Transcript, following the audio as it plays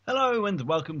Hello and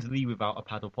welcome to the Without a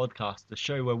Paddle podcast, the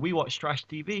show where we watch trash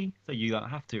TV so you don't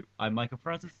have to. I'm Michael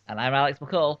Francis, And I'm Alex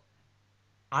McCall.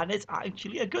 and it's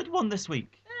actually a good one this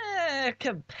week.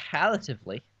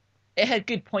 Comparatively. It had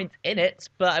good points in it,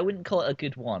 but I wouldn't call it a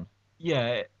good one.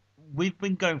 Yeah, we've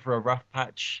been going for a rough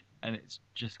patch, and it's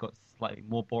just got slightly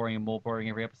more boring and more boring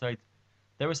every episode.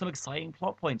 There were some exciting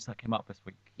plot points that came up this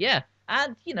week. Yeah,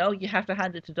 and you have to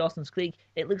hand it to Dawson's Creek.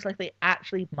 It looks like they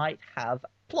actually might have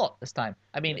plot this time.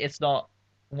 I mean, it's not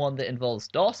one that involves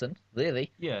Dawson,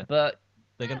 really, Yeah, but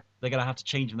they're gonna have to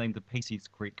change the name to Pacey's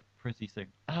Creek pretty soon.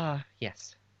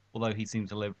 yes. Although he seems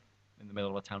to live in the middle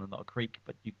of a town and not a creek,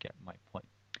 but you get my point.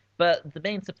 But the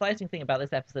main surprising thing about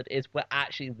this episode is we're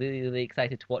actually really, really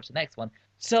excited to watch the next one.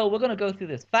 So we're going to go through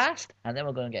this fast, and then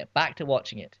we're going to get back to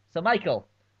watching it. So, Michael,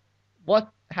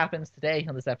 what happens today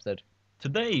on this episode?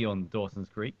 Today on Dawson's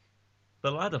Creek,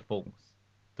 the ladder falls.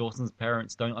 Dawson's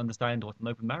parents don't understand what an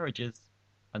open marriage is,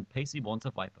 and Pacey wants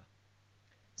a viper.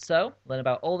 So, learn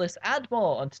about all this and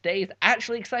more on today's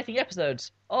actually exciting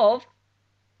episodes of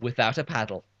Without a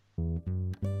Paddle.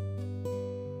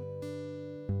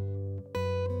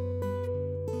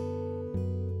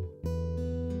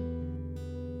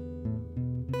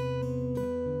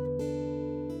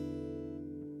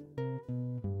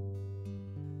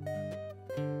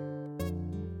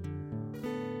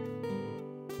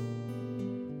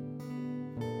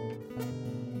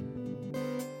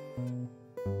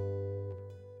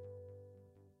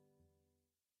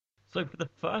 So, for the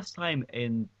first time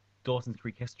in Dawson's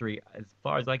Creek history, as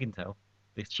far as I can tell,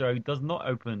 this show does not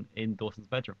open in Dawson's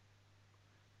bedroom.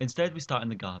 Instead, we start in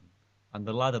the garden, and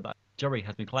the ladder that Joey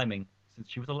has been climbing since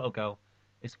she was a little girl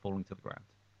is falling to the ground.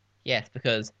 Yes,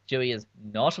 because Joey is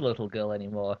not a little girl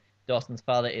anymore. Dawson's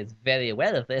father is very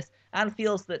aware of this and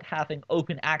feels that having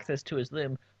open access to his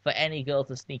room for any girl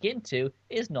to sneak into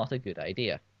is not a good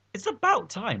idea. It's about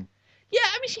time. Yeah,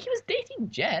 I mean, she was dating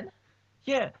Jen.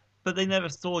 Yeah, but they never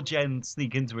saw Jen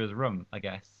sneak into his room, I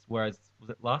guess. Whereas, was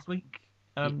it last week?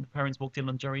 The parents walked in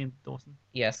on Joey and Dawson?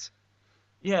 Yes.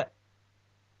 Yeah,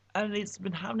 and it's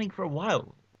been happening for a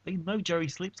while. They know Joey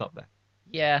sleeps up there,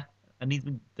 Yeah. and he's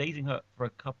been dating her for a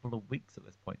couple of weeks at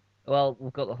this point. Well,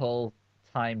 we've got the whole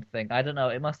time thing. I don't know.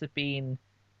 It must have been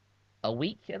a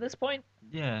week at this point.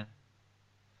 Yeah.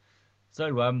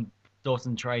 So,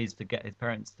 Dawson tries to get his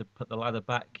parents to put the ladder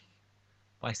back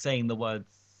by saying the word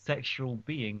sexual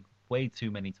being way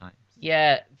too many times.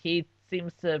 Yeah, he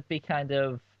seems to be kind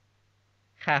of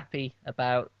happy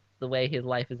about the way his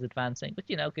life is advancing, which,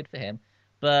 good for him.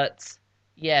 But,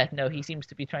 yeah, no, he seems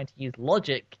to be trying to use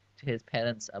logic to his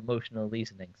parents' emotional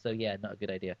reasoning. So, yeah, not a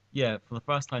good idea. Yeah, for the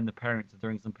first time, the parents are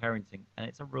doing some parenting, and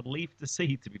it's a relief to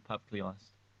see, to be perfectly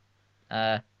honest.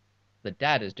 The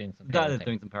dad is doing some Dad is parenting.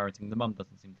 doing some parenting. The mum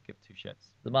doesn't seem to give two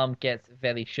shits. The mum gets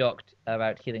very shocked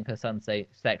about hearing her son say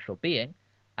sexual being,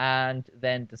 and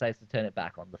then decides to turn it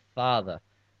back on the father.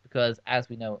 Because, as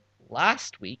we know,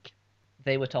 last week,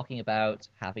 they were talking about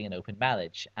having an open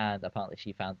marriage, and apparently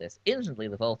she found this instantly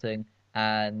revolting,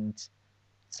 and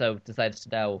so decided to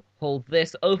now hold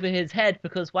this over his head,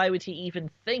 because why would he even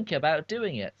think about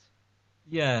doing it?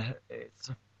 Yeah,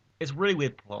 it's really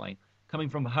weird plotting. Coming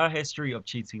from her history of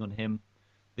cheating on him,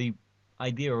 the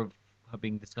idea of her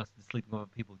being disgusted with sleeping with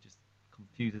other people just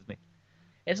confuses me.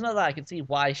 It's not that I can see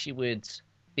why she would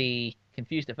be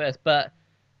confused at first, but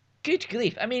good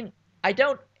grief. I mean, I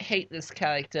don't hate this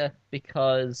character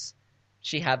because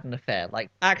she had an affair. Like,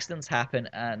 accidents happen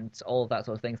and all of that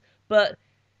sort of things. But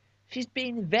she's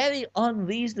been very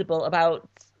unreasonable about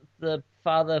the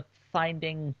father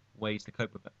finding. Ways to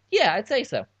cope with it. Yeah, I'd say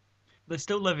so. They're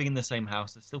still living in the same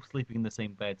house. They're still sleeping in the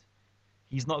same bed.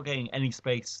 He's not getting any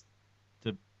space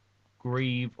to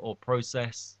grieve or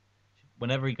process.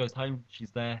 Whenever he goes home,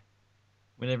 she's there.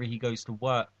 Whenever he goes to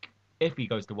work, if he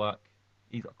goes to work,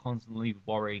 he's constantly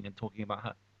worrying and talking about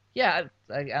her. Yeah,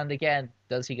 and again,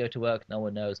 does he go to work? No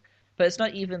one knows. But it's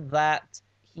not even that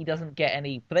he doesn't get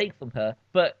any break from her,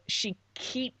 but she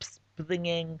keeps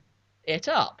bringing it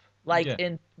up. Like, Yeah.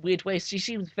 in weird ways. She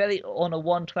seems very on a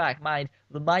one-track mind,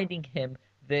 reminding him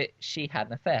that she had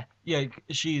an affair. Yeah,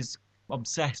 she's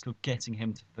obsessed with getting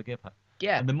him to forgive her.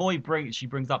 Yeah. And the more she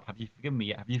brings up, "Have you forgiven me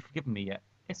yet? Have you forgiven me yet?"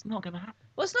 It's not going to happen.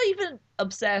 Well, it's not even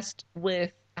obsessed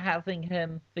with having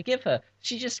him forgive her.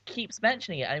 She just keeps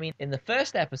mentioning it. I mean, in the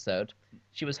first episode,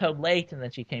 she was home late and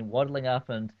then she came waddling up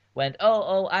and went,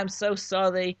 "Oh, I'm so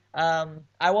sorry.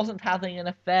 I wasn't having an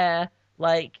affair.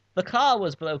 Like, the car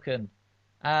was broken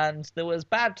and there was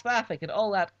bad traffic and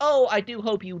all that. Oh, I do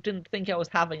hope you didn't think I was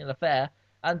having an affair."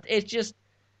 And it's just,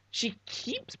 she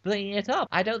keeps bringing it up.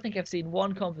 I don't think I've seen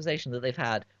one conversation that they've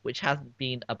had which hasn't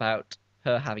been about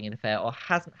her having an affair or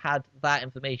hasn't had that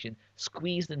information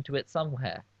squeezed into it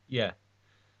somewhere. Yeah.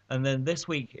 And then this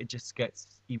week it just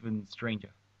gets even stranger.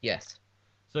 Yes.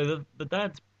 So the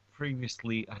dad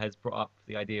previously has brought up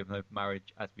the idea of an open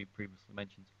marriage, as we previously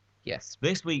mentioned. Yes.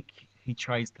 This week he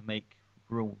tries to make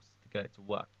rules to get it to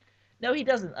work. No, he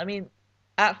doesn't. I mean,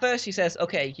 at first he says,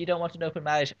 okay, you don't want an open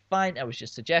marriage. Fine, I was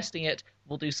just suggesting it.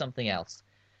 We'll do something else.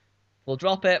 We'll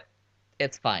drop it.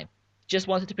 It's fine. Just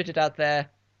wanted to put it out there.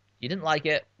 You didn't like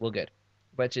it. We're good.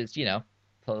 Which is,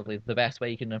 probably the best way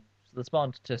you can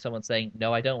respond to someone saying,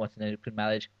 no, I don't want an open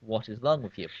marriage. What is wrong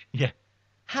with you? Yeah.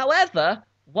 However,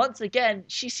 once again,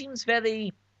 she seems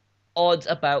very odd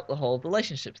about the whole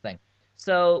relationships thing.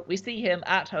 So we see him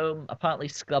at home, apparently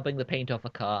scrubbing the paint off a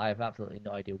car. I have absolutely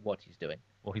no idea what he's doing.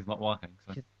 Well, he's not working,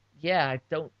 so. Yeah, I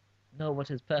don't know what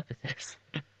his purpose is.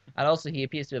 And also, he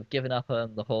appears to have given up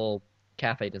on the whole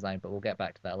cafe design, but we'll get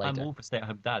back to that I'm later. all for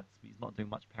stay-at-home dads, but he's not doing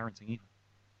much parenting either.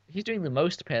 He's doing the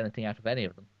most parenting out of any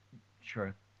of them.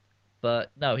 True. But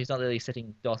no, he's not really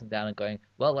sitting Dawson down and going,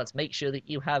 well, let's make sure that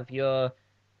you have your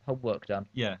homework done.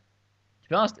 Yeah. To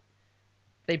be honest,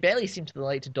 they barely seem to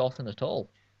relate to Dawson at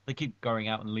all. They keep going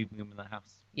out and leaving him in the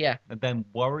house. Yeah. And then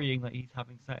worrying that he's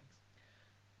having sex.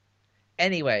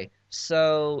 Anyway,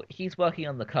 so he's working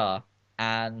on the car,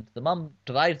 and the mum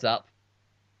drives up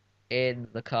in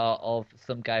the car of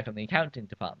some guy from the accounting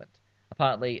department.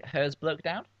 Apparently, hers broke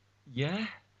down. Yeah.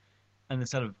 And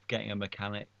instead of getting a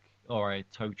mechanic or a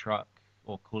tow truck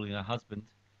or calling her husband,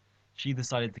 she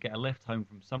decided to get a lift home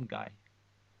from some guy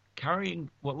carrying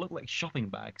what looked like shopping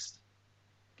bags.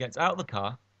 Gets out of the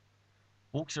car,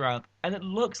 walks around, and it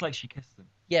looks like she kissed him.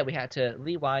 Yeah, we had to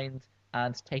rewind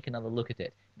and take another look at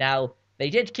it. Now, they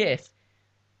did kiss.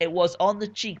 It was on the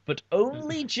cheek, but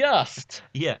only just.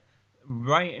 Yeah,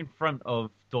 right in front of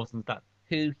Dawson's dad.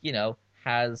 Who,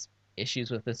 has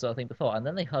issues with this sort of thing before. And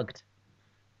then they hugged.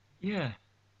 Yeah.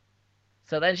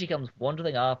 So then she comes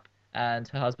wandering up, and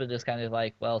her husband is kind of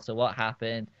like, well, so what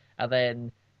happened? And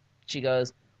then she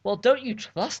goes, well, don't you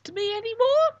trust me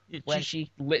anymore? When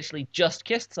she literally just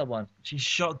kissed someone. She's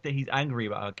shocked that he's angry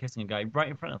about her kissing a guy right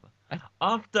in front of her.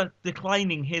 After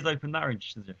declining his open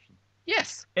marriage suggestion.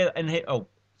 Yes.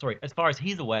 As far as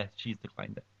he's aware, she's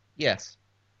declined it. Yes.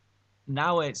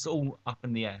 Now it's all up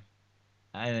in the air.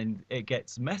 And it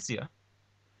gets messier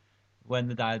when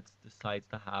the dad decides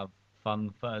to have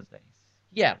fun Thursdays.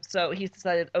 Yeah, so he's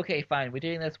decided, okay, fine, we're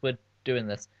doing this, we're doing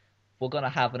this. We're going to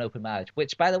have an open marriage.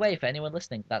 Which, by the way, for anyone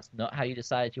listening, that's not how you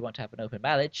decide you want to have an open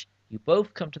marriage. You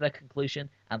both come to that conclusion,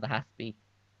 and there has to be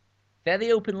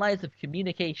very open lines of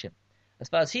communication. As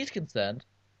far as he's concerned,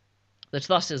 the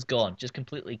trust is gone, just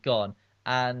completely gone.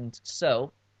 And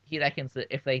so he reckons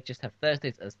that if they just have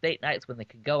Thursdays as date nights when they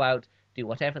can go out, do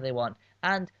whatever they want,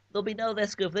 and there'll be no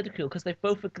risk of ridicule because they've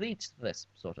both agreed to this,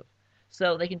 sort of.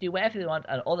 So they can do whatever they want,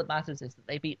 and all that matters is that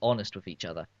they be honest with each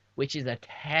other, which is a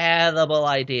terrible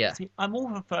idea. See, I'm all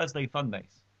for Thursday fun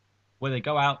days, where they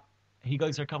go out, he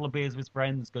goes for a couple of beers with his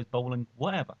friends, goes bowling,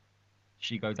 whatever.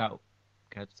 She goes out,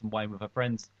 gets some wine with her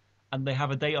friends, and they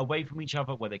have a day away from each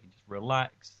other where they can just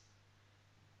relax.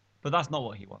 But that's not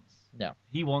what he wants. No.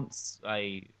 He wants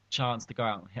a chance to go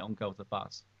out and hit on girls at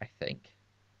bars. I think.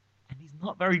 And he's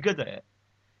not very good at it.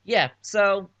 Yeah,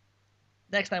 so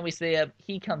next time we see him,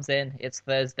 he comes in, it's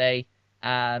Thursday,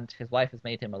 and his wife has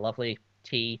made him a lovely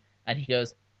tea, and he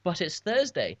goes, but it's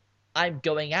Thursday, I'm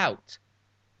going out.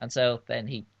 And so then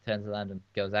he turns around and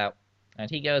goes out, and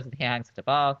he goes and he hangs at a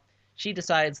bar. She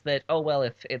decides that, oh, well,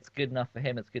 if it's good enough for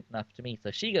him, it's good enough to me,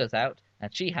 so she goes out,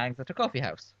 and she hangs at a coffee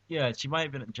house. Yeah, she might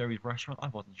have been at Joey's restaurant. I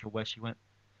wasn't sure where she went.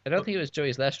 I don't think it was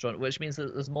Joey's restaurant, which means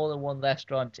that there's more than one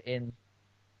restaurant in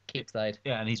Keepside.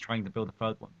 Yeah, and he's trying to build a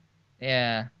third one.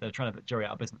 Yeah. They're trying to put Joey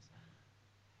out of business.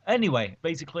 Anyway,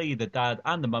 basically, the dad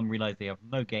and the mum realize they have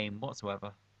no game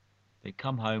whatsoever. They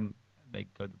come home, they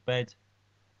go to bed,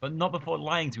 but not before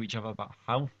lying to each other about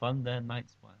how fun their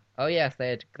nights were. Oh, yes, they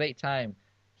had a great time.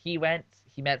 He went,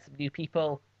 he met some new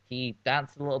people, he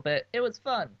danced a little bit. It was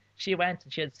fun. She went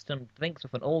and she had some drinks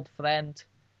with an old friend.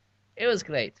 It was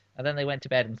great. And then they went to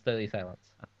bed in sturdy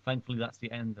silence. And thankfully, that's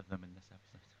the end of them in this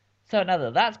episode. So now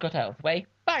that that's got out of the way,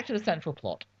 back to the central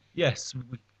plot. Yes,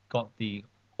 we got the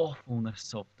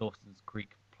awfulness of Dawson's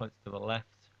Creek put to the left.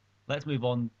 Let's move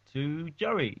on to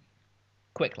Joey.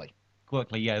 Quickly.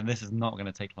 Yeah, this is not going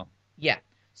to take long. Yeah.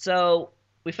 So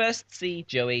we first see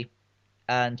Joey,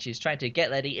 and she's trying to get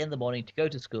ready in the morning to go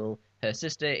to school. Her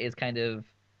sister is kind of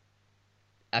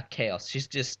a chaos. She's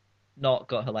just not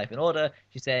got her life in order.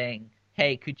 She's saying,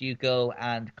 hey, could you go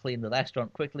and clean the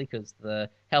restaurant quickly because the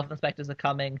health inspectors are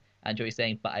coming? And Joey's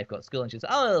saying, but I've got school. And she's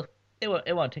like, oh,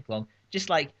 it won't take long. Just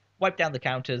like wipe down the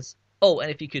counters, oh,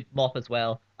 and if you could mop as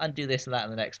well, and do this and that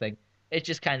and the next thing. It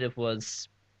just kind of was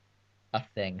a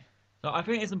thing. So I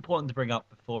think it's important to bring up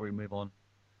before we move on.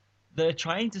 They're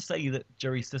trying to say that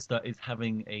Jerry's sister is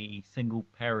having a single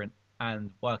parent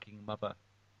and working mother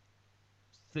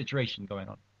situation going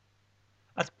on.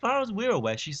 As far as we're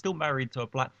aware, she's still married to a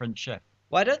black French chef.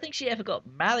 Well, I don't think she ever got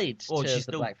married Or to she's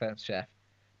the still- Black French chef.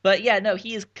 But yeah, no,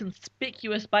 he is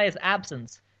conspicuous by his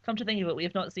absence. Come to think of it, we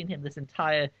have not seen him this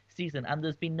entire season, and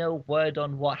there's been no word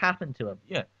on what happened to him.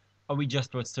 Yeah. Are we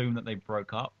just to assume that they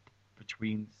broke up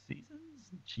between seasons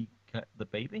and she kept the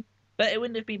baby? But it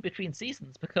wouldn't have been between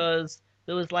seasons because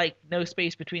there was like no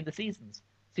space between the seasons.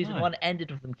 Season Right. 1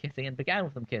 ended with them kissing and began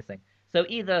with them kissing. So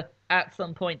either at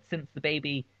some point since the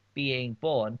baby being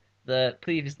born, the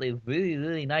previously really,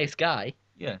 really nice guy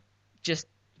Yeah. just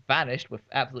vanished with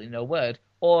absolutely no word,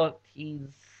 or he's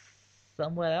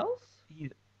somewhere else.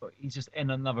 He's just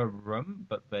in another room,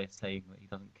 but they're saying that he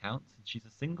doesn't count since she's a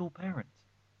single parent.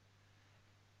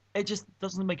 It just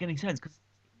doesn't make any sense because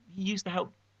he used to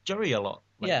help Joey a lot.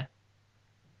 Yeah.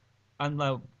 And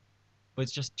but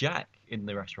it's just Jack in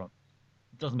the restaurant.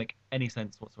 It doesn't make any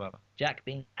sense whatsoever. Jack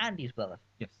being Andy's brother.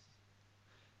 Yes.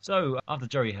 So after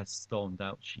Joey has stormed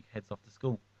out, she heads off to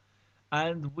school.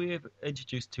 And we're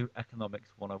introduced to Economics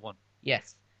 101.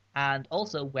 Yes, and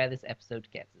also where this episode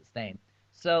gets its name.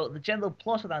 So the general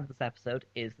plot around this episode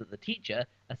is that the teacher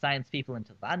assigns people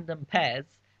into random pairs,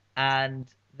 and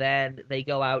then they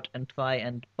go out and try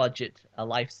and budget a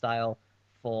lifestyle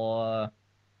for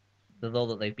the role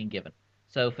that they've been given.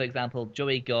 So, for example,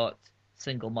 Joey got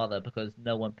single mother because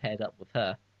no one paired up with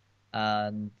her,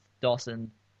 and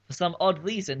Dawson, for some odd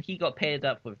reason, he got paired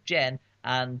up with Jen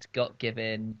and got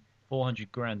given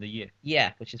 400 grand a year.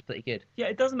 yeah, which is pretty good. Yeah,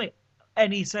 it doesn't make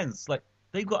any sense. Like,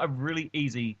 they've got a really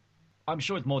easy... I'm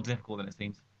sure it's more difficult than it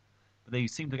seems. But they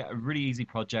seem to get a really easy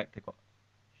project. They've got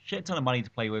a shit ton of money to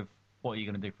play with. What are you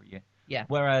going to do for a year? Yeah.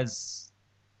 Whereas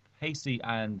Pacey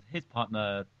and his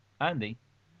partner, Andy,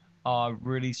 are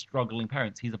really struggling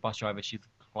parents. He's a bus driver. She's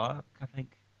a clerk, I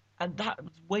think. And that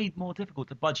was way more difficult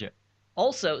to budget.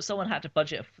 Also, someone had to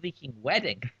budget a freaking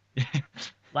wedding.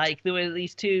 Like, there were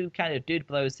these two kind of dude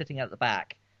bros sitting at the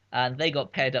back, and they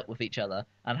got paired up with each other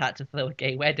and had to throw a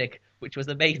gay wedding, which was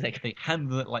amazing. They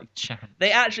handled it like champs.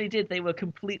 They actually did. They were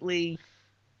completely,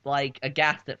 like,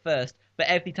 aghast at first, but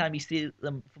every time you see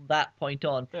them from that point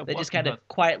on, They're they're just working kind of hard.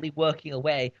 quietly working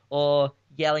away or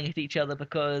yelling at each other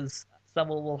because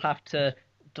someone will have to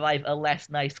drive a less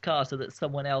nice car so that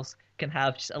someone else can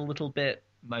have just a little bit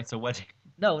Nicer wedding.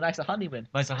 no, nicer honeymoon.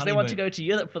 Nicer 'Cause they want to honeymoon. go to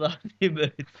Europe for the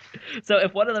honeymoon. So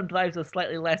if one of them drives a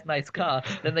slightly less nice car,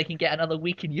 then they can get another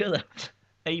week in Europe.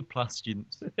 A-plus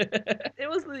students. It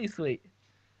was really sweet.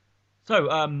 So,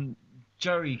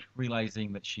 Joey,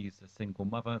 realizing that she's a single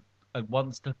mother,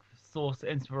 wants to source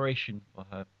inspiration for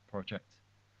her project.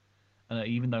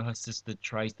 Even though her sister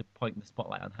tries to point the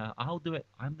spotlight on her, I'll do it.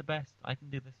 I'm the best. I can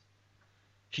do this.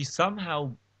 She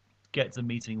somehow gets a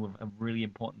meeting with a really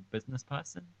important business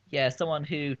person. Yeah, someone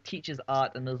who teaches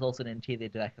art and is also an interior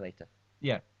decorator.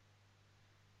 Yeah.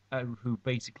 Who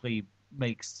basically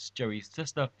makes Joey's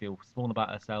sister feel small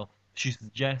about herself. She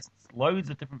suggests loads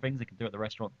of different things they can do at the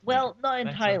restaurant. to make Well, it not better.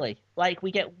 entirely. Like,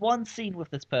 we get one scene with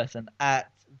this person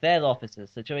at their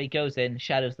offices. So Joey goes in,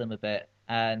 shadows them a bit,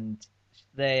 and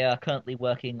they are currently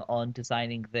working on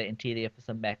designing the interior for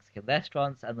some Mexican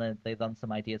restaurants, and then they run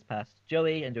some ideas past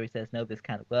Joey, and Joey says, no, this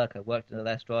can't work. I worked in a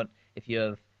restaurant. If you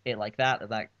have it like that, then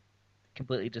that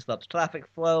completely disrupts traffic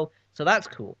flow. So that's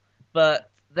cool. But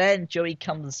then Joey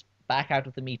comes back out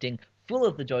of the meeting full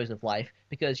of the joys of life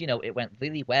because, you know, it went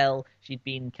really well. She'd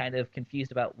been kind of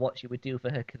confused about what she would do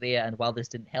for her career, and while this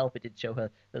didn't help, it did show her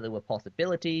that there were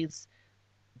possibilities.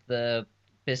 The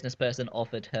business person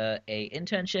offered her a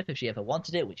internship if she ever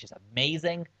wanted it, which is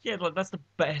amazing. Yeah, like that's the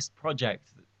best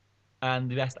project and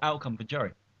the best outcome for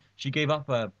Joey. She gave up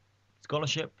a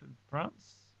scholarship in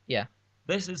France. Yeah.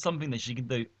 This is something that she can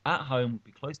do at home,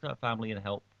 be close to her family and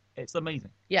help. It's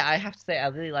amazing. Yeah, I have to say, I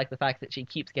really like the fact that she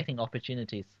keeps getting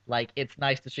opportunities. Like, it's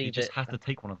nice to see She just that. has to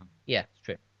take one of them. Yeah, it's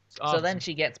true. So After- then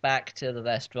she gets back to the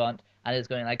restaurant and is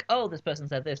going like, oh, this person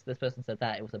said this person said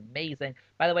that. It was amazing.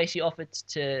 By the way, she offered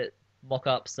to mock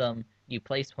up some new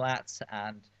place plats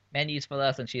and menus for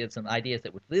us, and she had some ideas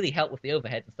that would really help with the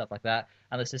overhead and stuff like that.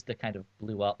 And the sister kind of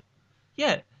blew up.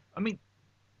 Yeah, I mean,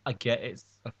 I get it's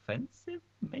offensive,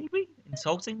 maybe?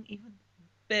 Insulting, even?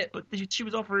 Bit. But she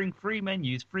was offering free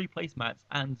menus, free placemats,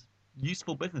 and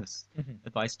useful business Mhm.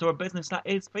 advice to a business that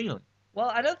is failing. Well,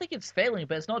 I don't think it's failing,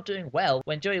 but it's not doing well.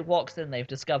 When Joey walks in, they've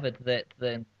discovered that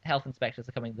the health inspectors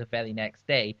are coming the very next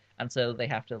day, and so they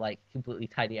have to like completely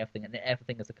tidy everything, and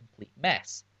everything is a complete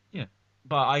mess. Yeah.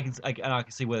 But I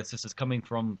can see where the sister's coming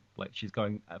from. Like she's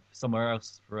going somewhere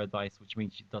else for advice, which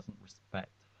means she doesn't respect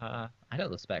her. I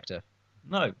don't respect her.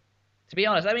 No, To be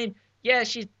honest, I mean, yeah,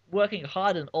 she's working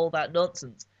hard and all that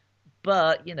nonsense,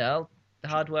 but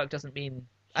hard work doesn't mean.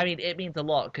 I mean, it means a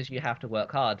lot because you have to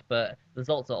work hard, but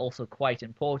results are also quite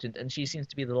important, and she seems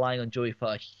to be relying on Joey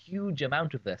for a huge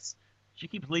amount of this. she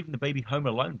keeps leaving the baby home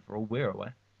alone for all we're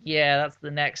aware. Yeah, that's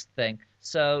the next thing.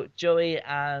 So Joey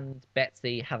and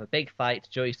Betsy have a big fight.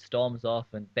 Joey storms off,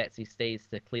 and Betsy stays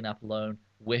to clean up alone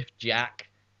with Jack,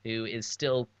 who is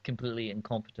still completely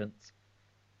incompetent.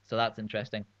 So that's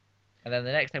interesting. And then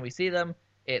the next time we see them,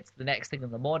 it's the next thing in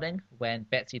the morning when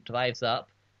Betsy drives up,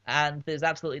 and there's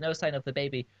absolutely no sign of the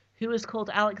baby, who is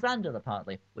called Alexander,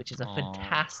 apparently, which is a Aww.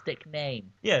 fantastic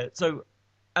name. Yeah, so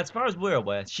as far as we're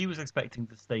aware, she was expecting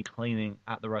to stay cleaning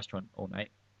at the restaurant all night.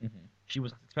 Hmm. She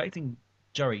was expecting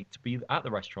Jerry to be at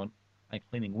the restaurant and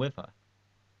cleaning with her,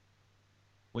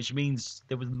 which means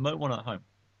there was no one at home.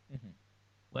 Hmm.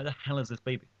 Where the hell is this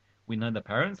baby? We know the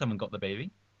parents haven't got the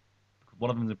baby. One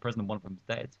of them's in prison and one of them's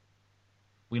dead.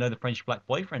 We know the French black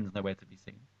boyfriend's nowhere to be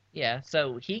seen. Yeah,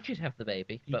 so he could have the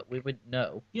baby, He, but we wouldn't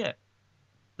know. yeah,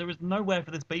 there is nowhere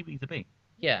for this baby to be.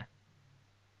 Yeah,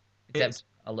 It's except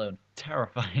alone.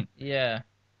 terrifying. Yeah.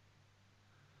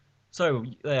 So,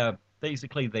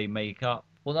 basically, they make up.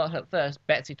 Well, not at first.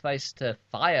 Betsy tries to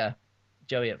fire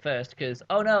Joey at first because,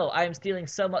 oh no, I am stealing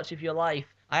so much of your life.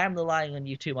 I am relying on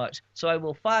you too much. So I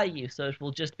will fire you so it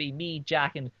will just be me,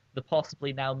 Jack, and the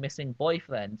possibly now missing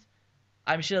boyfriend.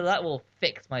 I'm sure that will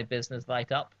fix my business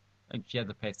right up. And she had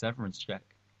to pay a severance check.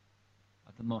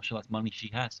 I'm not sure that's money she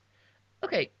has.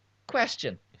 Okay,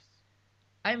 question. Yes.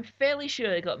 I'm fairly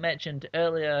sure it got mentioned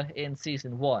earlier in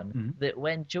season one Mhm. that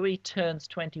when Joey turns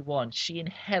 21, she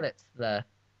inherits the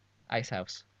ice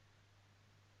house.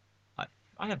 I,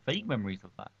 I have vague memories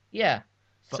of that. Yeah,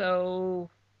 But so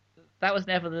that was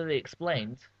never really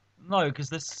explained. no, because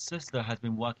this sister has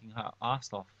been working her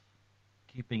ass off,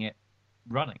 keeping it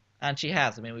running. And she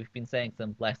has. I mean, we've been saying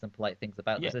some less than polite things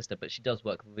about the Yeah, sister, but she does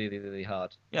work really, really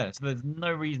hard. yeah. So there's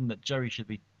no reason that Joey should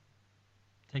be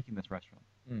taking this restaurant.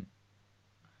 Mm.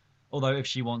 Although if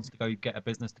she wants to go get a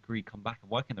business degree, come back and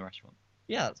work in the restaurant.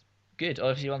 Yeah, that's good.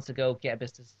 Or if she wants to go get a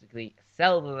business degree,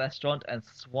 sell the restaurant, and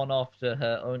swan off to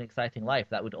her own exciting life,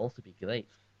 that would also be great.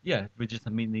 Yeah, we just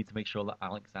need to make sure that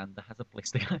Alexander has a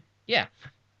place to go. Yeah,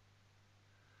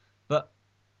 But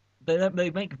they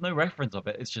make no reference of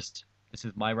it. It's just this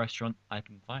is my restaurant. I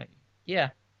can fire you. yeah.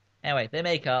 Anyway, they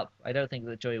make up. I don't think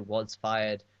that Joey was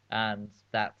fired, and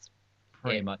that's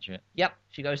Pretty it. much it. Yep,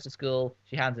 she goes to school,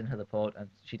 she hands in her report, and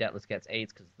she doubtless gets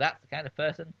AIDS because that's the kind of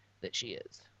person that she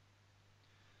is.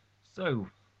 So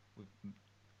we've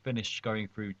finished going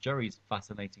through Joey's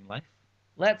fascinating life.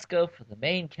 Let's go for the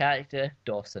main character,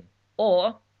 Dawson.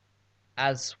 Or,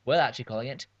 as we're actually calling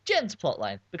it, Jen's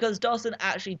plotline. Because Dawson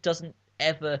actually doesn't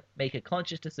ever make a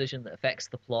conscious decision that affects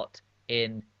the plot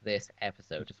in this It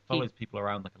episode. just follows people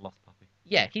around like a lost puppy.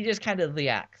 Yeah, he just kind of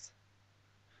reacts.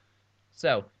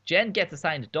 So, Jen gets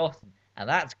assigned to Dawson, and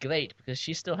that's great because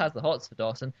she still has the hots for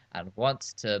Dawson and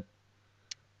wants to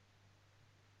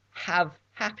have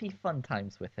happy fun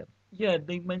times with him. Yeah,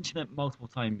 they mention it multiple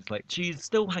times. Like she's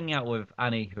still hanging out with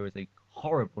Annie, who is a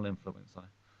horrible influencer.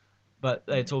 But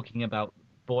they're talking about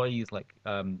boys like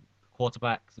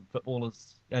quarterbacks and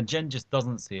footballers, and Jen just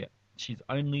doesn't see it. She's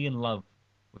only in love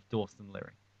with Dawson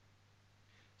Leary.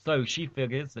 So she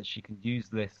figures that she can use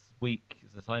this week's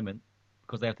assignment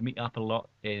because they have to meet up a lot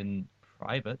in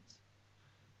private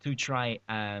to try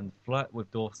and flirt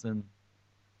with Dawson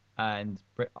and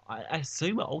I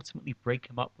assume ultimately break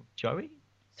him up with Joey.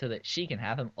 So that she can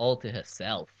have him all to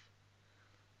herself.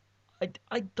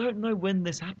 I don't know when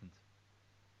this happened.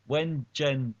 When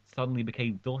Jen suddenly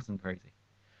became Dawson crazy.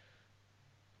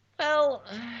 Well,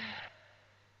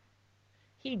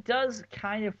 he does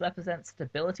kind of represent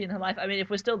stability in her life. I mean, if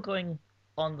we're still going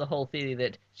on the whole theory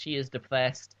that she is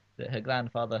depressed, that her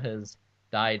grandfather has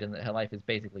died, and that her life is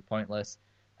basically pointless,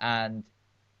 and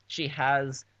she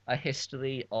has a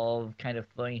history of kind of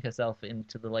throwing herself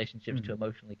into the relationships to Mhm.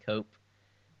 emotionally cope.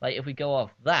 Like, if we go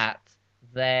off that,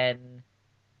 then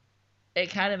it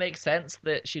kind of makes sense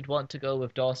that she'd want to go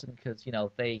with Dawson because,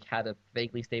 they had a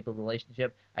vaguely stable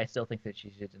relationship. I still think that she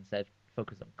should instead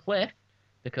focus on Cliff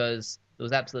because there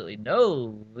was absolutely no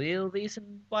real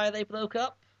reason why they broke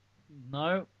up.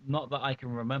 No, not that I can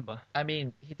remember. I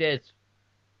mean, he did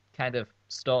kind of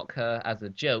stalk her as a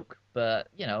joke, but,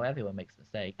 everyone makes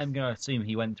mistakes. I'm going to assume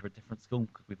he went to a different school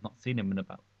because we've not seen him in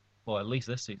about, well, at least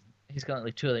this season. He's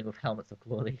currently touring with Helmets of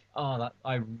Glory. Oh, that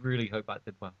I really hope that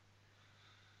did well.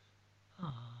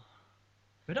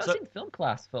 We've not So seen film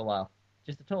class for a while.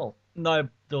 just at all. No,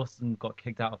 Dawson got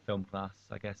kicked out of film class,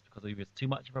 I guess, because he was too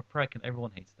much of a prick and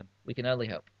everyone hated him. We can only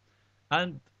hope.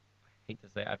 And I hate to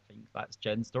say it, I think that's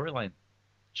Jen's storyline.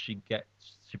 She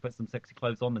puts some sexy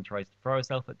clothes on and tries to throw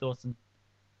herself at Dawson.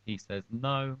 He says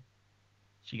no.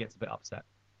 She gets a bit upset.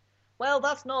 Well,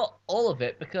 that's not all of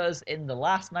it, because in the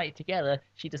last night together,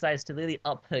 she decides to really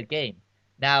up her game.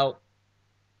 Now,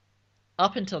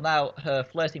 up until now, her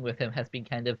flirting with him has been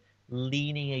kind of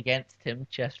leaning against him,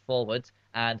 chest forward,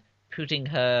 and putting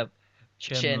her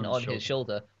chin on his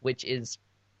shoulder, which is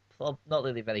not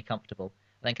really very comfortable,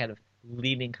 and then kind of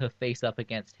leaning her face up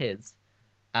against his,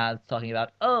 and talking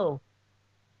about,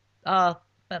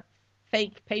 that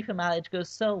fake paper marriage goes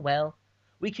so well.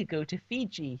 We could go to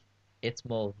Fiji. It's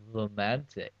more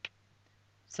romantic.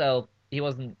 So he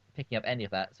wasn't picking up any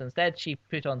of that. So instead, she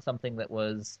put on something that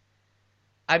was,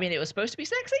 I mean, it was supposed to be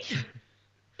sexy.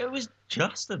 It was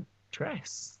just a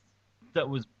dress that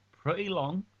was pretty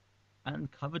long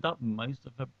and covered up most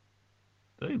of her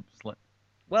boobs.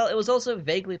 Well, it was also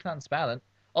vaguely transparent.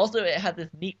 Also, it had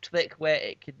this neat trick where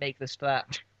it could make the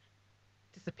strap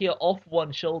disappear off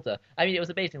one shoulder. I mean, it was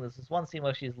amazing. There's this one scene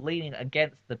where she's leaning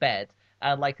against the bed,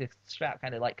 and like the strap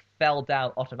kind of like fell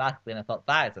down automatically, and I thought,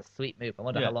 that is a sweet move. I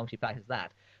wonder how long she practiced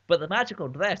that. But the magical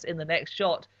dress in the next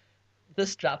shot, the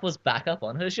strap was back up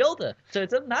on her shoulder. So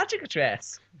it's a magic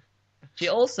dress. She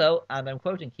also, and I'm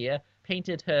quoting here,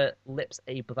 painted her lips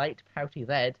a bright pouty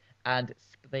red and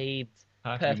sprayed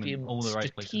perfume in all the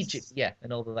right places. Yeah,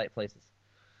 in all the right places.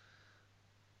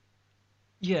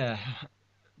 Yeah,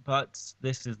 but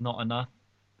this is not enough.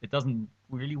 It doesn't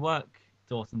really work.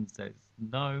 Dawson says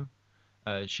no.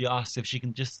 She asks if she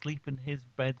can just sleep in his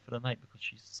bed for the night because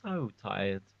she's so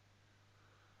tired.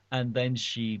 And then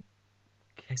she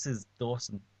kisses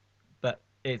Dawson. But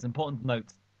it's important to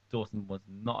note Dawson was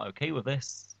not okay with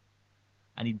this.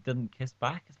 And he didn't kiss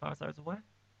back, as far as I was aware.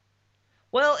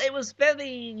 Well, it was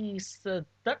very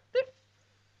seductive,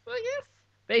 I guess.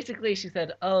 Basically, she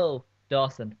said, "Oh,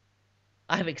 Dawson,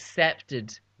 I have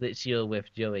accepted that you're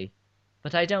with Joey,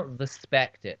 but I don't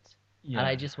respect it. Yeah. And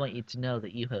I just want you to know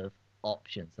that you have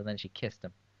options." And then she kissed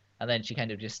him. And then she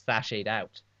kind of just sashayed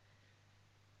out.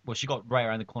 Well, she got right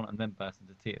around the corner and then burst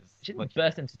into tears. She didn't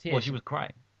burst into tears. Well, she was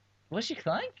crying. Was she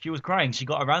crying? She was crying. She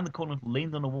got around the corner,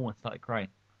 leaned on the wall, and started crying.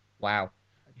 Wow.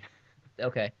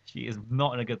 Okay. She is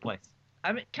not in a good place.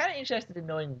 I'm kind of interested in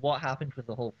knowing what happened with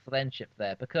the whole friendship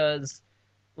there, because,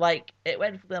 like, it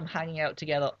went from them hanging out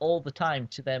together all the time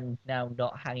to them now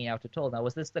not hanging out at all. Now,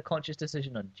 was this the conscious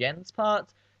decision on Jen's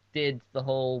part? Did the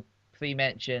whole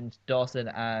pre-mentioned Dawson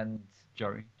and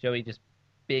Joey just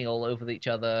being all over each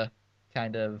other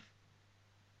kind of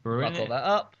fuck all that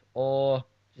up? Or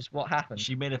just what happened?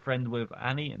 She made a friend with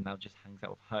Annie and now just hangs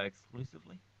out with her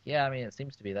exclusively. Yeah, I mean, it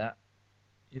seems to be that.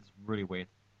 It's really weird.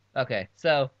 Okay,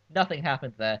 so nothing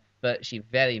happened there, but she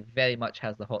very, very much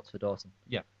has the hots for Dawson.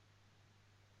 Yeah.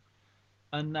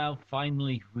 And now,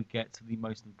 finally, we get to the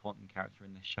most important character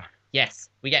in this show. Yes,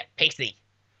 we get Pacey.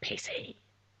 Pacey.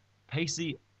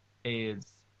 Pacey is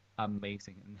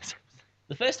amazing in this episode.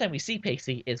 The first time we see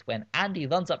Pacey is when Andy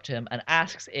runs up to him and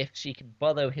asks if she can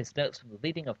borrow his notes from the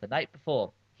reading of the night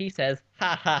before. He says,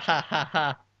 "Ha ha ha ha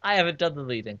ha, I haven't done the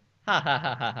reading. Ha ha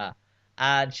ha ha ha."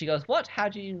 And she goes, "What? How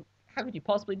could you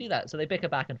possibly do that?" So they bicker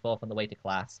back and forth on the way to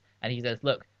class. And he says,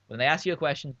 "Look, when they ask you a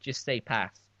question, just say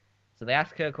pass." So they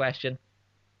ask her a question,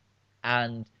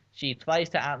 and she tries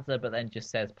to answer, but then just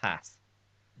says pass.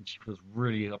 And she feels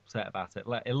really upset about it.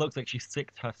 It looks like she's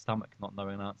sick to her stomach not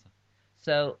knowing an answer.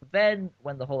 So then,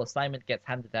 when the whole assignment gets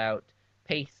handed out,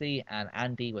 Pacey and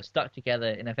Andy were stuck together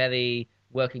in a very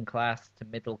working class to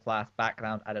middle class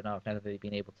background. I don't know, I've never really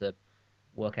been able to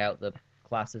work out the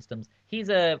class systems. He's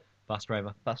a bus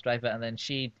driver, and then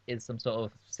she is some sort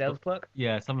of sales clerk.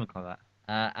 Yeah, something like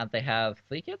that. And they have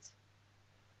 3 kids?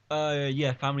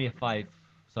 Yeah, family of 5.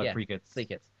 So yeah, 3 kids. 3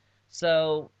 kids.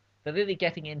 So they're really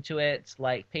getting into it.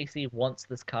 Like, Pacey wants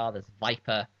this car, this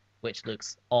Viper, which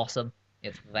looks awesome.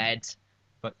 It's red.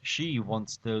 But she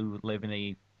wants to live in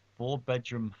a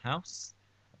 4-bedroom house,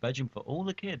 a bedroom for all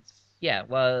the kids. Yeah,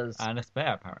 and a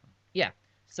spare, apparently. Yeah.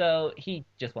 So he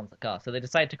just wants a car. So they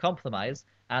decide to compromise,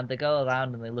 and they go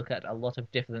around and they look at a lot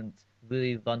of different,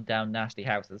 really run-down, nasty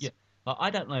houses. Yeah. Well,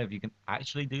 I don't know if you can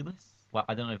actually do this. Well,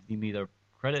 I don't know if you need a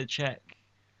credit check,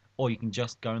 or you can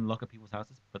just go and look at people's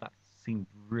houses, but that seemed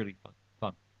really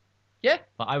fun. Yeah.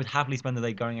 But I would happily spend the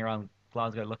day going around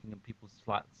Glasgow looking at people's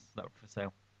flats that were for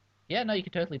sale. Yeah, no, you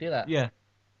could totally do that. Yeah.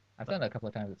 I've done it a couple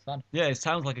of times. It's fun. Yeah, it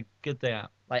sounds like a good day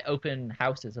out. Like, open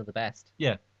houses are the best.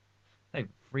 Yeah. I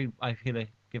hear they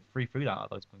give free food out of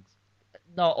those things.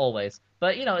 Not always.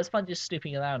 But, it's fun just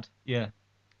snooping around. Yeah.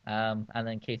 And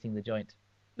then casing the joint.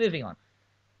 moving on.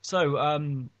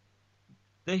 So,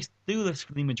 they do this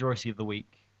for the majority of the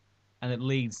week, and it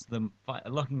leads to them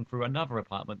looking through another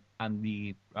apartment, and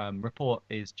the report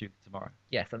is due tomorrow.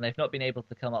 Yes, and they've not been able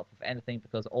to come up with anything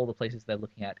because all the places they're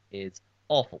looking at is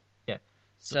awful. Yeah.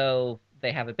 So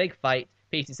they have a big fight.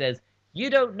 Pacey says, "You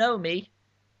don't know me.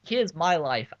 Here's my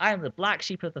life. I am the black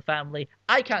sheep of the family.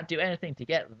 I can't do anything to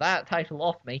get that title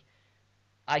off me.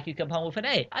 I could come home with an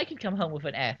A. I could come home with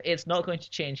an F. It's not going to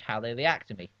change how they react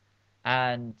to me.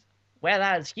 And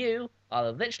whereas you are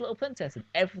a rich little princess and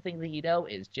everything that you know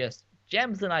is just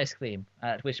gems and ice cream."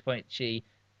 At which point she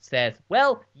says,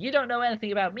 "Well, you don't know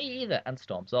anything about me either," and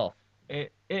storms off.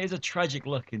 It is a tragic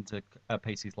look into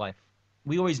Pacey's life.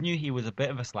 We always knew he was a bit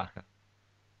of a slacker,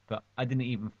 but I didn't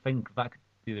even think that could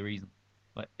be the reason.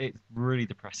 Like, it's really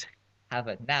depressing.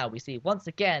 However, now we see once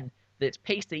again that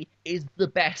Pacey is the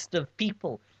best of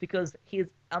people because his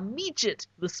immediate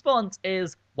response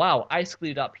is, "Wow, I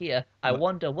screwed up here. I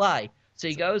wonder why." So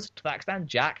he goes to Blackstand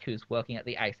Jack, who's working at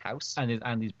the ice house. And his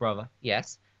Andy's brother.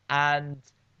 Yes, and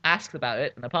asks about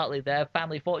it, and apparently their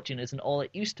family fortune isn't all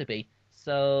it used to be.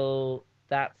 So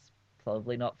that's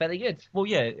probably not very good. Well,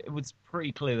 yeah, it was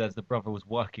pretty clear that the brother was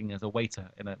working as a waiter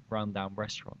in a rundown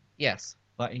restaurant. Yes.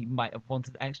 Like, he might have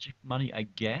wanted extra money, I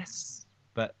guess,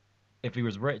 but if he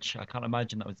was rich, I can't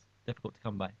imagine that was difficult to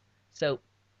come by. So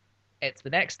it's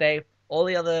the next day. All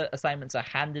the other assignments are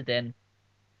handed in.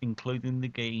 Including the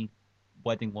gay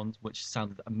wedding ones, which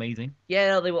sounded amazing.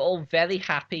 Yeah, they were all very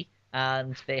happy,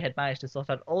 and they had managed to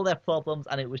sort out all their problems,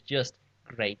 and it was just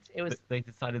great. It was They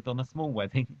decided on a small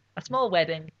wedding, a small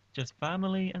wedding just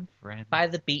family and friends. by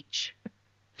the beach,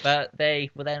 but they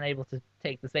were then able to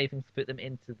take the savings to put them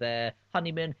into their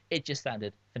honeymoon. It just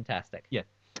sounded fantastic. Yeah,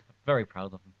 very proud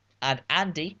of them. And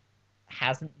Andy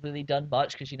hasn't really done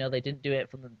much because, they didn't do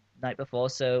it from the night before,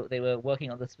 so they were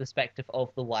working on this perspective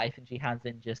of the wife, and she hands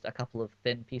in just a couple of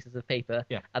thin pieces of paper.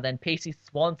 Yeah. And then Pacey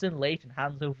swans in late and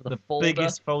hands over the folder.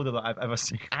 Biggest folder that I've ever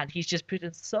seen. And he's just put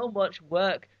in so much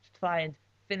work to try and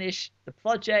finish the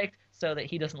project so that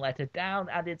he doesn't let her down.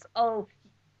 And it's,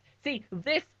 see,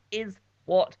 this is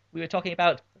what we were talking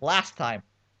about last time.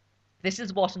 This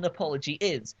is what an apology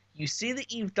is. You see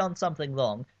that you've done something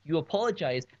wrong, you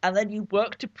apologize, and then you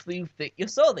work to prove that you're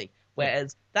sorry.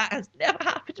 Whereas that has never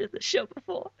happened in the show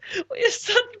before. We have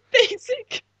such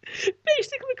basic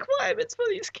requirements for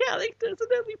these characters, and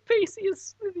only Pacey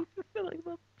is really fulfilling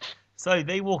them. So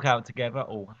they walk out together,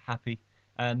 all happy,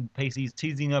 and Pacey's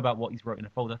teasing her about what he's wrote in a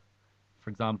folder. For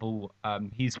example,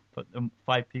 he's put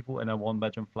 5 people in a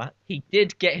 1-bedroom flat. He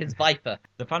did get his Viper.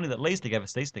 The family that lays together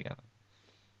stays together.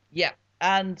 Yeah,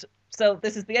 and so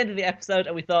this is the end of the episode,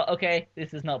 and we thought, okay,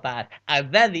 this is not bad. And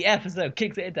then the episode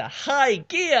kicks it into high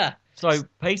gear. So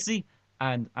Pacey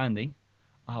and Andy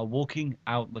are walking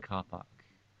out the car park.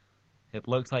 It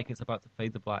looks like it's about to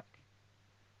fade to black,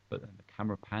 but then the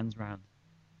camera pans round,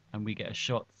 and we get a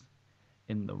shot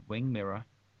in the wing mirror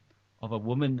of a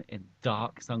woman in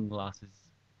dark sunglasses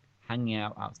hanging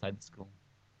out outside the school.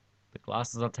 The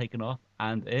glasses are taken off,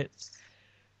 and it's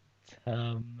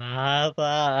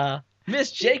Tamara.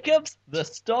 Miss Jacobs, the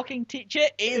stalking teacher,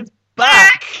 is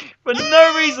back for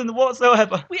no reason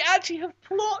whatsoever. We actually have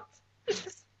plot. This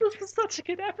was such a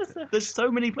good episode. There's so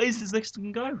many places this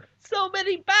can go. So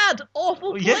many bad,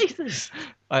 awful places.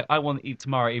 I want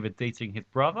Tamara either dating his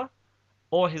brother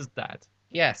or his dad.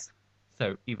 Yes.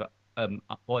 So either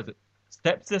what is it,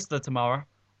 stepsister Tamara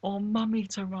or mummy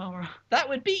Tamara. That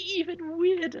would be even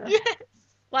weirder. Yes.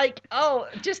 Like, well,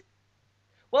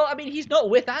 I mean, he's not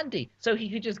with Andy, so he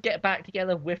could just get back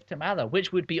together with Tamara,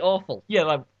 which would be awful. Yeah,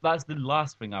 like that's the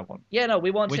last thing I want. Yeah, no,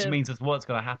 we want Which means it's what's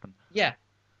going to happen. Yeah.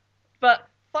 But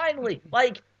finally,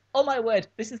 like, oh my word,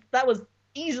 that was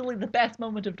easily the best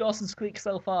moment of Dawson's Creek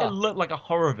so far. It looked like a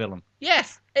horror villain.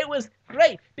 Yes, it was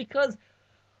great because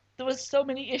there was so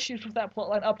many issues with that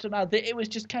plotline up to now that it was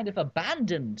just kind of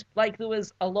abandoned. Like, there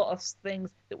was a lot of things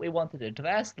that we wanted to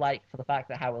address, like for the fact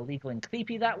that how illegal and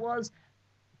creepy that was.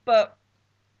 But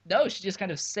no, she just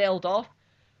kind of sailed off.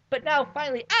 But now,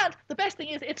 finally, and the best thing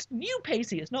is, it's new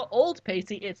Pacey. It's not old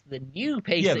Pacey, it's the new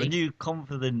Pacey. Yeah, the new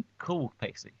confident, cool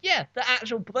Pacey. Yeah, the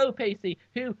actual bro Pacey,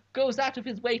 who goes out of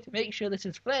his way to make sure that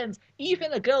his friends,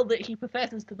 even a girl that he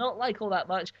professes to not like all that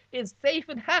much, is safe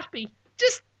and happy.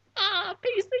 Just,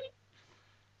 Pacey.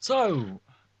 So,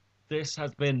 this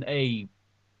has been a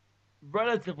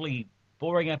relatively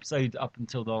boring episode up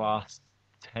until the last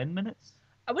 10 minutes.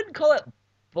 I wouldn't call it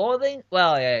boring.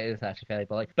 Well, yeah, it was actually fairly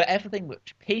boring. But everything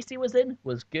which Pacey was in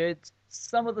was good.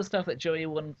 Some of the stuff that Joey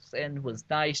was in was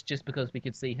nice, just because we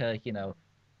could see her,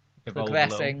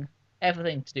 progressing.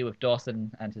 Everything to do with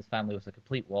Dawson and his family was a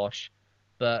complete wash.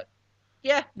 But,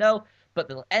 yeah, no. but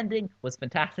the ending was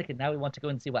fantastic, and now we want to go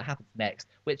and see what happens next.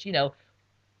 Which,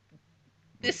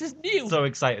 this is new. So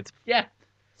excited. Yeah.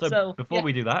 So before yeah.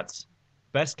 we do that,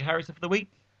 best character for the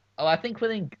week. Oh, I think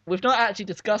we've not actually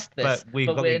discussed this, But we've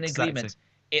got we're the in exact agreement. same.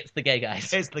 It's the gay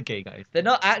guys. It's the gay guys. They're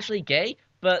not actually gay,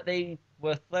 but they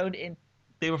were thrown in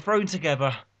They were thrown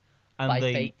together, and by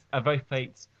they fate. by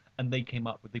fate, and they came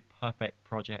up with the perfect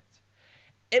project.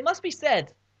 It must be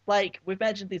said, like, we've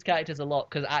mentioned these characters a lot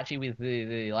because actually we really,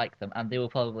 really like them, and they will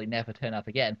probably never turn up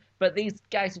again. But these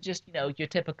guys are just, your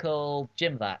typical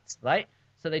gym rats, right?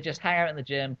 So they just hang out in the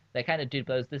gym. They kind of do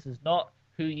those. This is not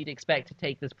who you'd expect to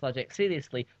take this project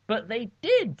seriously, but they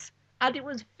did. And it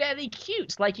was very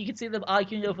cute. Like, you could see them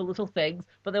arguing over little things,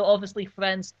 but they were obviously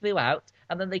friends throughout,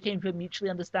 and then they came to a mutually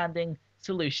understanding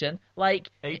solution. Like,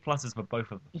 A+ for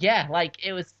both of them. yeah, like,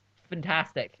 it was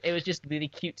fantastic. It was just really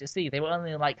cute to see. They were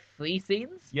only in like 3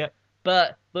 scenes, Yep.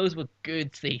 but those were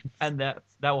good scenes. And that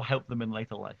will help them in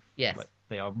later life. Yes. Like,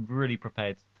 they are really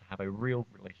prepared to have a real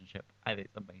relationship, and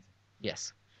it's amazing.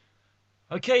 Yes.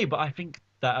 Okay, but I think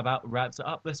that about wraps it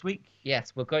up this week.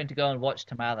 Yes, we're going to go and watch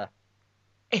Tamara.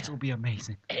 It'll be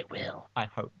amazing. It will. I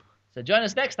hope. So join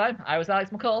us next time. I was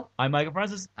Alex McCall. I'm Michael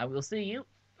Francis. And we'll see you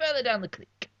further down the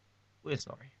creek. We're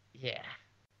sorry. Yeah.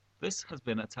 This has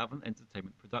been a Tavern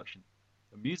Entertainment production.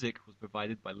 The music was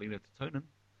provided by Lena Totonen.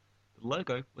 The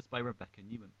logo was by Rebecca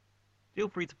Newman. Feel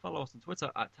free to follow us on Twitter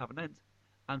at TavernEnt,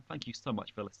 and thank you so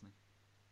much for listening.